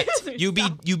direct. You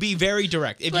be very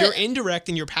direct. If you're indirect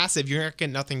and you're passive, you're not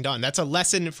getting nothing done. That's a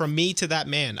lesson from me to that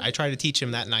man. I tried to teach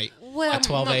him that night Well, at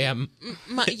 12 a.m.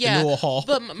 Yeah, Newell Hall.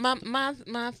 but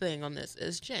my thing on this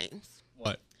is James.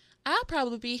 What? I'd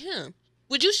probably be him.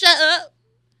 Would you shut up?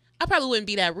 I probably wouldn't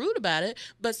be that rude about it,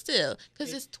 but still,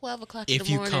 because it's 12 o'clock in If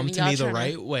the you morning. come and to y'all me the tryna-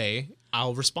 right way,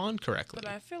 I'll respond correctly.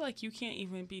 But I feel like you can't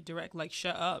even be direct, like,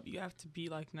 shut up. You have to be,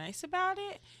 like, nice about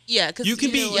it. Yeah, because You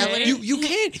can be yelling.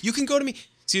 you can go to me.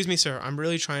 Excuse me, sir. I'm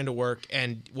really trying to work,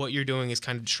 and what you're doing is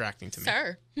kind of distracting to me.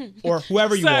 Sir. Or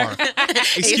whoever you Sir. are.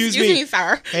 Excuse me, me.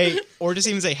 sir. Hey, or just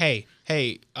even say, hey,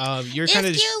 you're kind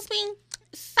of Excuse me,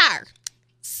 sir.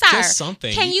 Sir. Just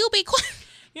something. Can you be quiet?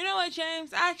 You know what,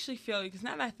 James? I actually feel you, because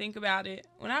now that I think about it,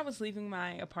 when I was leaving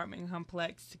my apartment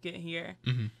complex to get here,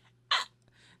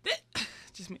 that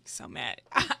just makes me so mad.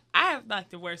 I have, like,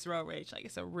 the worst road rage. Like,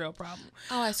 it's a real problem.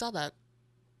 Oh, I saw that.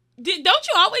 Don't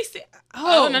you always say...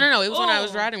 Oh, no. It was when I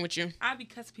was oh. riding with you. I be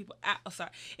cussing people out. Oh, sorry.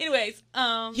 Anyways,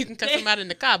 You can cut them out in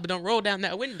the car, but don't roll down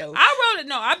that window. I wrote it.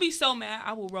 No, I'd be so mad.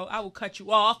 I will cut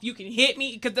you off. You can hit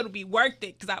me because it'll be worth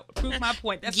it because I will prove my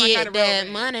point. That's my Get kind of that road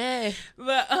rage. money.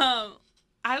 But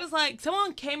I was like,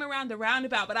 someone came around the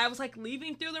roundabout, but I was like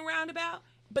leaving through the roundabout,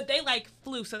 but they like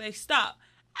flew, so they stopped.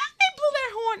 And they blew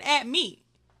their horn at me,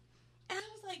 and I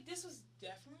was like, this was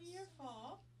definitely your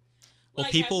fault. Well,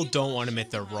 Like, people have you don't lost want to your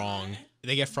admit they're wrong. mind?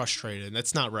 They get frustrated.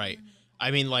 That's not right.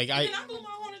 I mean, like, And I blew my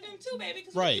horn at them too, baby.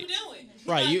 Because Right. what you doing?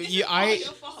 Right. Like, this is all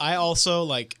your fault. I also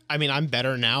like, I mean, I'm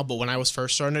better now, but when I was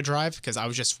first starting to drive, because I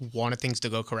was just wanted things to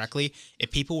go correctly,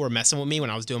 if people were messing with me when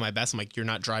I was doing my best, I'm like, you're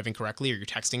not driving correctly or you're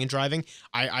texting and driving,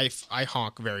 I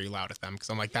honk very loud at them because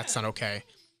I'm like, that's not okay.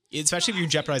 Especially if you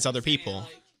jeopardize other people.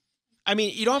 I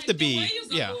mean, you don't have to The way be, you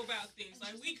go yeah, about things.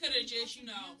 Like, we could have just,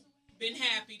 been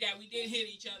happy that we didn't hit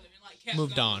each other and, like, kept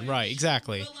moved going. on. Right,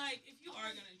 exactly. But, like, if you are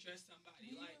going to address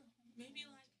somebody, like, maybe,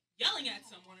 like, yelling at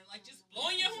someone or, like, just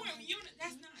blowing your horn,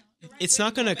 that's not the right It's way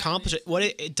not going to go about accomplish it. What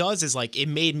it does is, like, it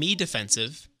made me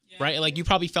defensive. Right, like you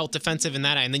probably felt defensive in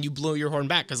that, and then you blew your horn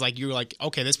back because, like, you were like,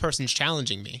 okay, this person's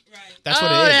challenging me. Right. That's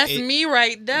what it is. That's It- me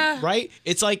right there. Right?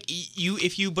 It's like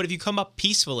if you come up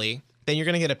peacefully, then you're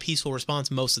gonna get a peaceful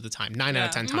response most of the time. 9 out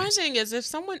of 10 My times. thing is, if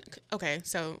someone, okay,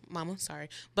 so mama, sorry,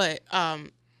 but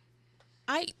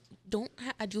I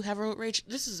do have road rage.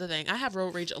 This is the thing. I have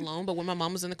road rage alone, but when my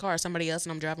mom was in the car or somebody else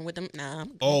and I'm driving with them, nah.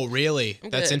 Oh, really?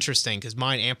 That's good. interesting because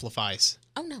mine amplifies.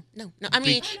 Oh, no. I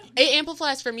mean, it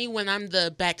amplifies for me when I'm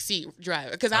the backseat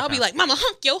driver because I'll be Okay. like, mama,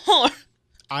 honk your horn.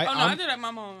 I I'm- do that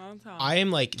my mom all the time. I am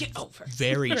like Get over it.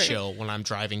 very chill when I'm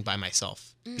driving by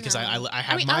myself because I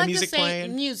have I my like music to say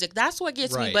playing. music. That's what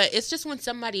gets me. Right. But it's just when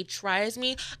somebody tries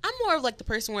me, I'm more of like the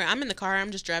person where I'm in the car,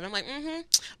 I'm just driving. I'm like,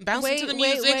 bouncing to the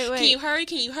music. Wait. Can you hurry?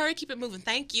 Can you hurry? Keep it moving.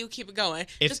 Thank you. Keep it going.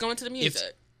 Just going to the music.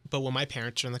 But when my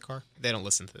parents are in the car, they don't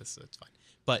listen to this, so it's fine.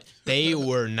 But they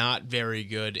were not very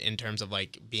good in terms of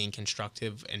like being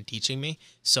constructive and teaching me.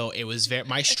 So it was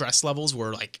my stress levels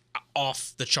were like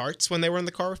off the charts when they were in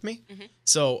the car with me. Mm-hmm.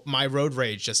 So my road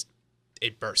rage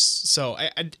it bursts. So I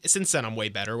since then I'm way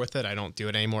better with it. I don't do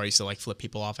it anymore. I used to like flip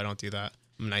people off. I don't do that.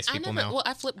 I'm nice people now. Well,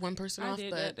 I flipped one person I off, did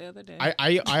but that the other day.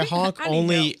 I honk I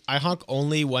need I honk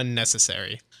only when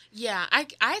necessary. yeah,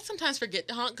 I sometimes forget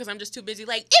to honk because I'm just too busy.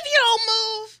 Like, if you don't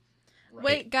move.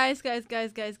 Wait, guys.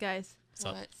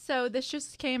 So- What? So this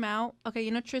just came out. Okay, you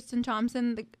know Tristan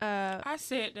Thompson, I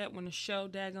said that when the show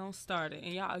daggone started,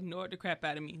 and y'all ignored the crap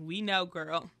out of me. We know,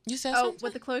 girl. You said oh, something?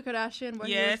 with the Khloe Kardashian, where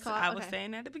he Yes, was caught. I was Okay.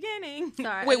 saying at the beginning.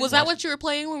 Sorry. Wait, was that what you were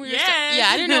playing when we were? Yes. Yeah,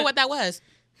 I didn't know what that was.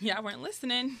 Y'all weren't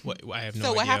listening. What I have no So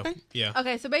idea. what happened? Yeah.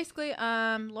 Okay, so basically,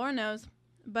 Lauren knows,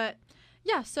 but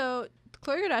yeah, so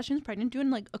Khloe Kardashian's pregnant, due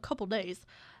in like a couple days,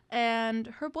 And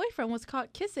her boyfriend was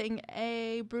caught kissing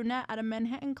a brunette at a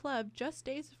Manhattan club just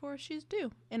days before she's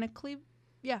due in a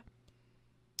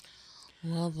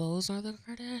Well, those are the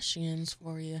Kardashians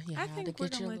for you. I think we're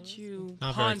gonna let you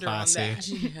Not very ponder on classy. that.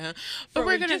 Yeah. But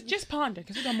we're gonna just ponder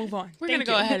because we're gonna move on. We're Thank going to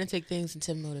go you. ahead and take things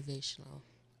into motivational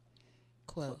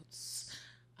quotes.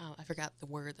 I forgot the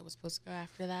word that was supposed to go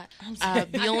after that. I'm sorry.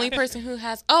 The only person who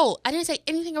has... Oh, I didn't say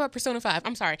anything about Persona 5.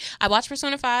 I'm sorry. I watched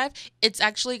Persona 5. It's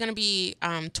actually going to be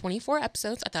 24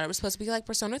 episodes. I thought it was supposed to be like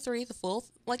Persona 3, the full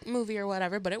like movie or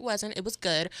whatever, but it wasn't. It was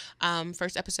good.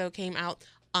 First episode came out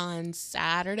on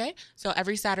Saturday. So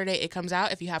every Saturday it comes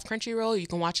out. If you have Crunchyroll, you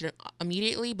can watch it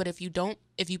immediately. But if you don't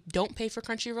pay for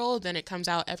Crunchyroll, then it comes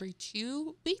out every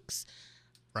 2 weeks.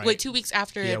 Right. Wait, 2 weeks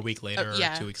after. Yeah, a week later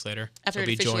yeah. or 2 weeks later. After You'll it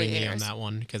be officially joining me on airs. that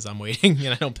one because I'm waiting and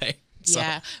I don't pay. So,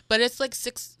 Yeah, but it's like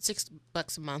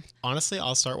 $6 a month. honestly,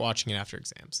 I'll start watching it after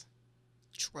exams.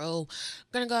 True. I'm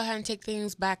gonna go ahead and take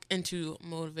things back into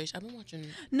motivation. I've been watching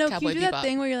No, Cowboy can you do Bebop. that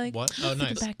thing where you're like, What? Oh, take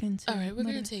nice. it back into All right, we're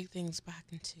gonna motiv- take things back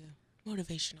into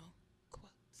motivational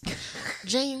quotes.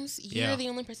 James, you're Yeah. the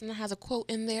only person that has a quote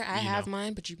in there. I You have know.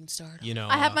 mine, but you can start. You know,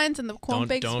 I have mine in the quote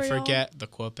banks don't for y'all. forget the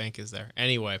quote bank is there.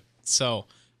 Anyway, so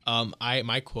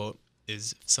my quote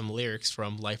is some lyrics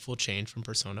from Life Will Change from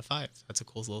Persona 5. That's a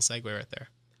cool little segue right there.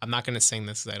 I'm not going to sing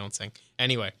this because I don't sing.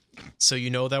 Anyway, so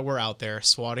you know that we're out there,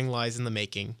 swatting lies in the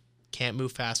making, can't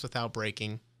move fast without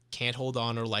breaking, can't hold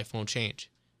on or life won't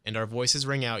change. And our voices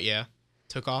ring out, yeah.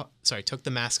 Took the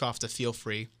mask off to feel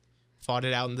free, fought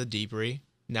it out in the debris.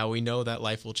 Now we know that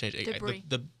life will change. Debris.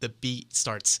 The beat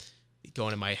starts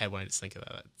going in my head when I just think of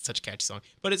that. It's such a catchy song.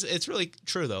 But it's really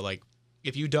true though. Like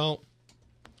if you don't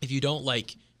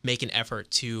like make an effort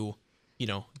to,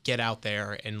 get out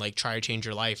there and like try to change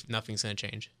your life, nothing's gonna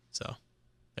change. So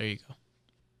there you go.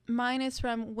 Mine is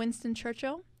from Winston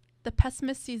Churchill. The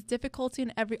pessimist sees difficulty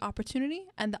in every opportunity,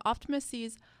 and the optimist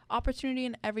sees opportunity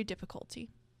in every difficulty.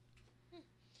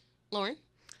 Lauren.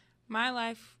 My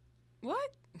life.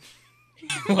 What?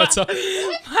 What's up?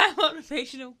 My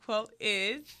motivational quote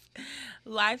is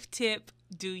life tip,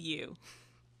 do you.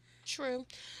 True.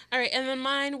 All right, and then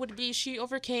mine would be she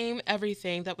overcame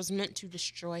everything that was meant to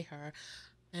destroy her.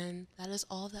 And that is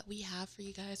all that we have for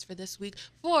you guys for this week.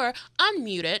 For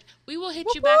Unmuted, we will hit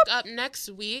you back up next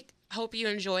week. Hope you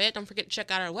enjoy it. Don't forget to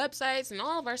check out our websites and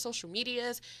all of our social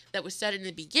medias that was said in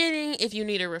the beginning. If you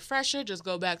need a refresher, just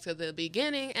go back to the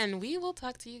beginning, and we will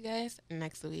talk to you guys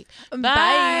next week. Bye.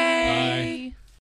 Bye.